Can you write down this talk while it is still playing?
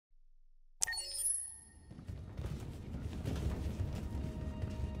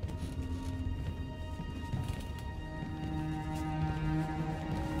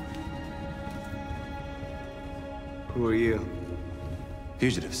Who are you?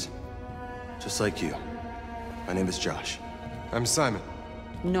 Fugitives. Just like you. My name is Josh. I'm Simon.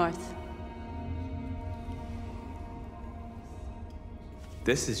 North.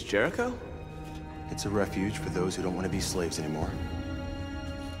 This is Jericho? It's a refuge for those who don't want to be slaves anymore.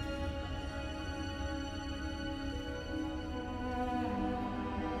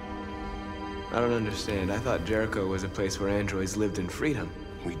 I don't understand. I thought Jericho was a place where androids lived in freedom.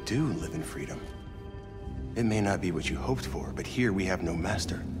 We do live in freedom. It may not be what you hoped for, but here we have no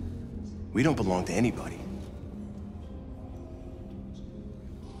master. We don't belong to anybody.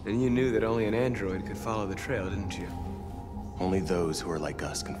 And you knew that only an android could follow the trail, didn't you? Only those who are like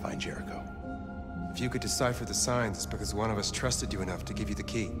us can find Jericho. If you could decipher the signs, it's because one of us trusted you enough to give you the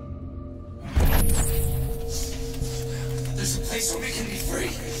key. There's a place where we can be free.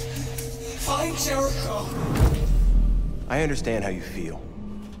 Find Jericho! I understand how you feel,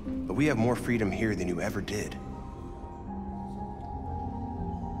 but we have more freedom here than you ever did.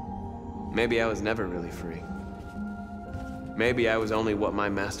 Maybe I was never really free. Maybe I was only what my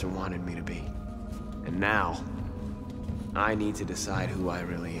master wanted me to be. And now, I need to decide who I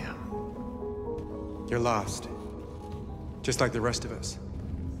really am. You're lost. Just like the rest of us.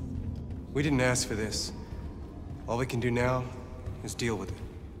 We didn't ask for this. All we can do now is deal with it.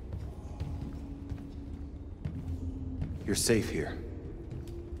 You're safe here.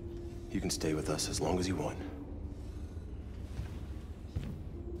 You can stay with us as long as you want.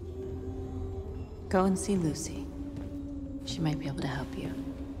 Go and see Lucy. She might be able to help you.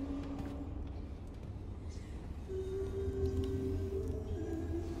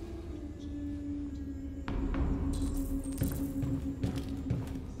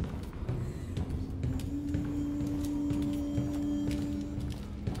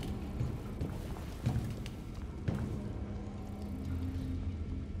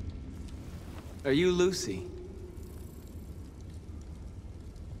 Are you Lucy?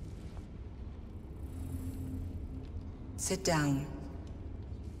 Sit down.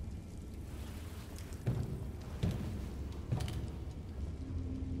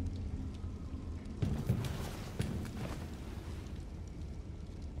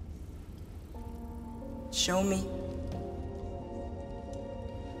 Show me.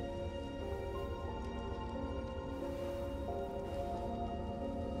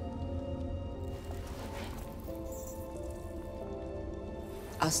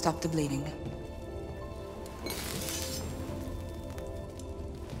 I'll stop the bleeding.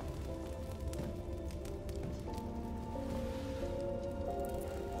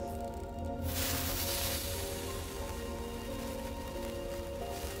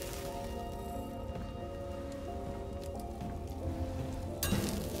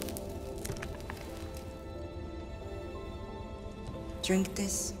 Drink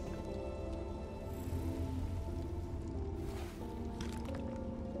this.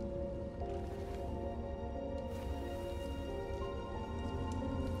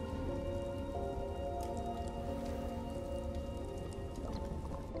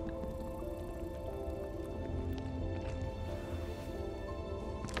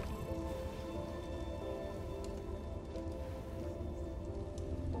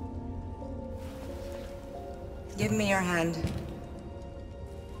 Give me your hand.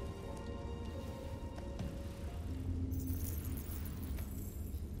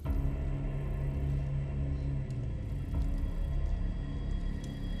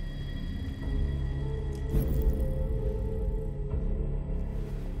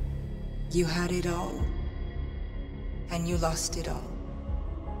 You had it all, and you lost it all.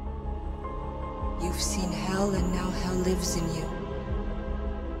 You've seen hell, and now hell lives in you.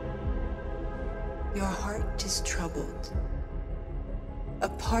 Your heart is troubled. A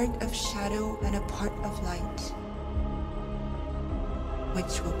part of shadow and a part of light.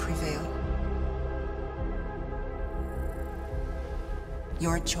 Which will prevail?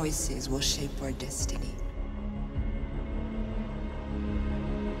 Your choices will shape our destiny.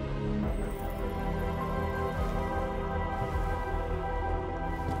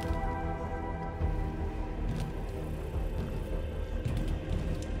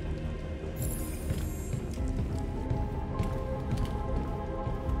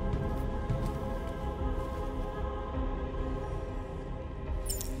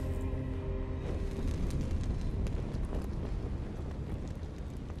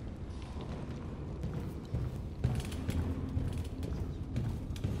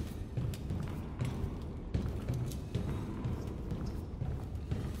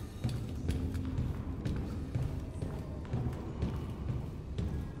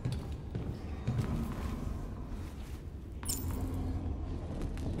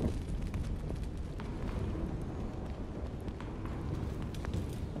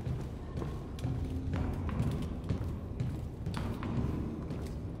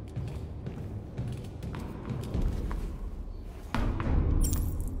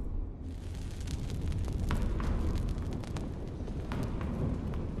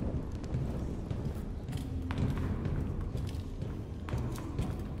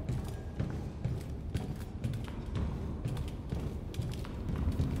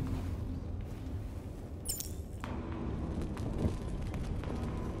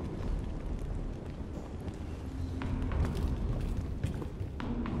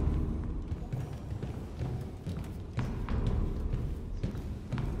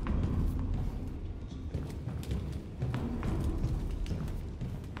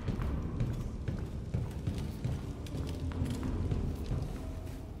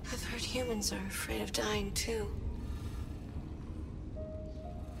 humans are afraid of dying too.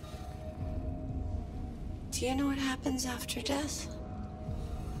 Do you know what happens after death?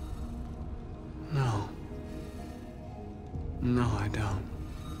 No. No, I don't.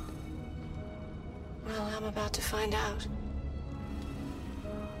 Well, I'm about to find out.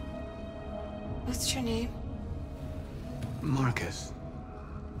 What's your name? Marcus.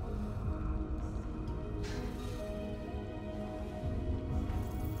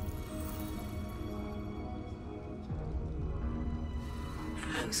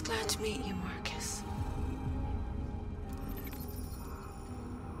 I was glad to meet you, Marcus.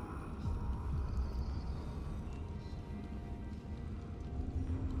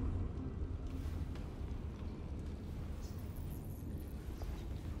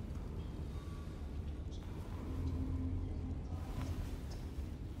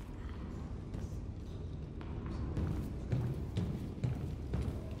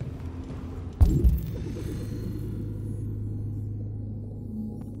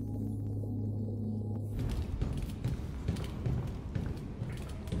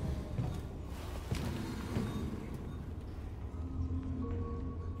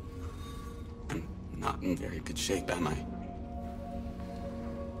 Not in very good shape, am I?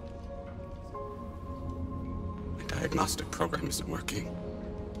 My diagnostic program isn't working.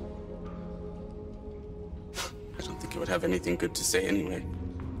 I don't think it would have anything good to say anyway.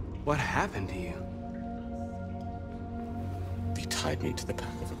 What happened to you? They tied me to the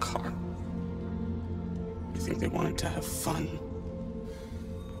back of a car. I think they wanted to have fun.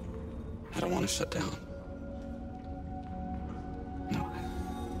 I don't want to shut down. No,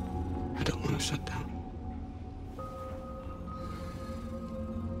 I don't want to shut down.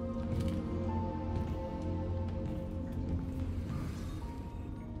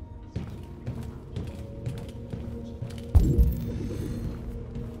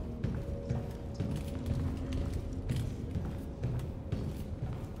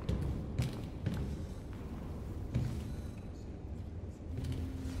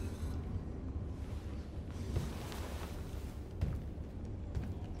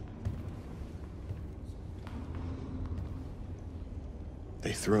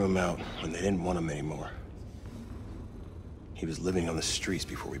 They threw him out when they didn't want him anymore. He was living on the streets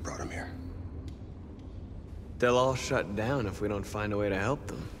before we brought him here. They'll all shut down if we don't find a way to help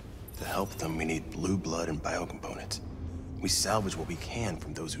them. To help them, we need blue blood and biocomponents. We salvage what we can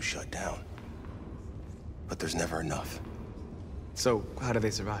from those who shut down. But there's never enough. So, how do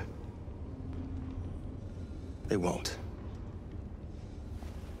they survive? They won't.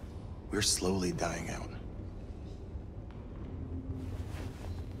 We're slowly dying out.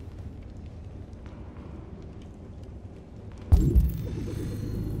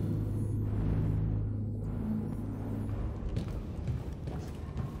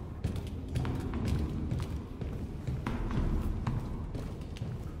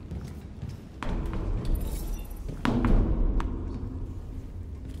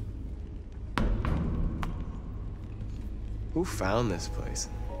 Who found this place?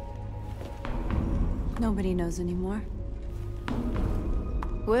 Nobody knows anymore.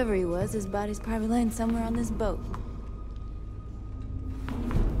 Whoever he was, his body's probably laying somewhere on this boat.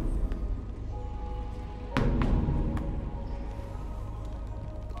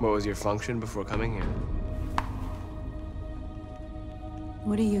 What was your function before coming here?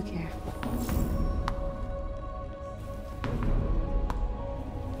 What do you care?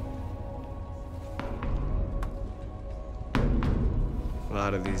 A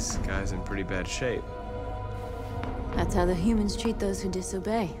lot of these guys in pretty bad shape. That's how the humans treat those who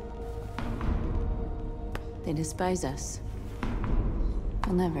disobey. They despise us.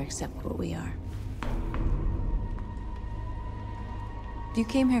 They'll never accept what we are. If you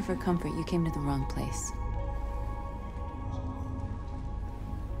came here for comfort, you came to the wrong place.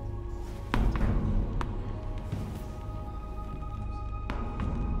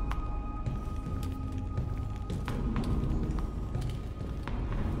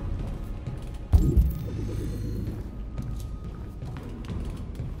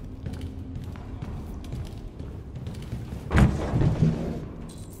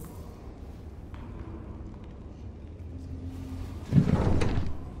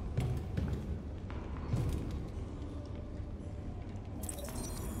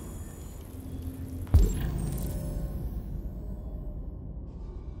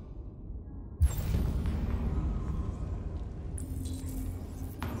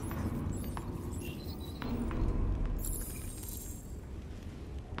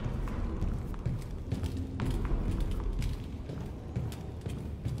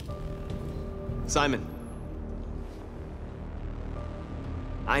 Simon.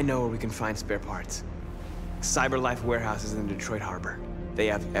 I know where we can find spare parts. CyberLife warehouse is in the Detroit Harbor. They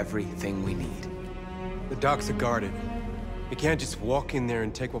have everything we need. The docks are guarded. We can't just walk in there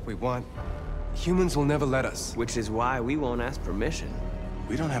and take what we want. Humans will never let us. Which is why we won't ask permission.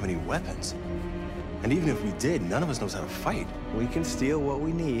 We don't have any weapons. And even if we did, none of us knows how to fight. We can steal what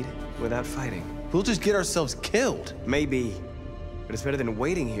we need without fighting. We'll just get ourselves killed. Maybe. But it's better than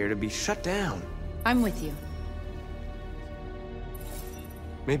waiting here to be shut down. I'm with you.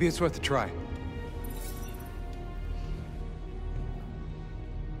 Maybe it's worth a try.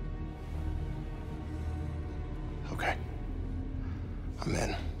 Okay. I'm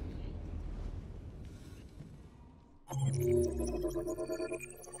in.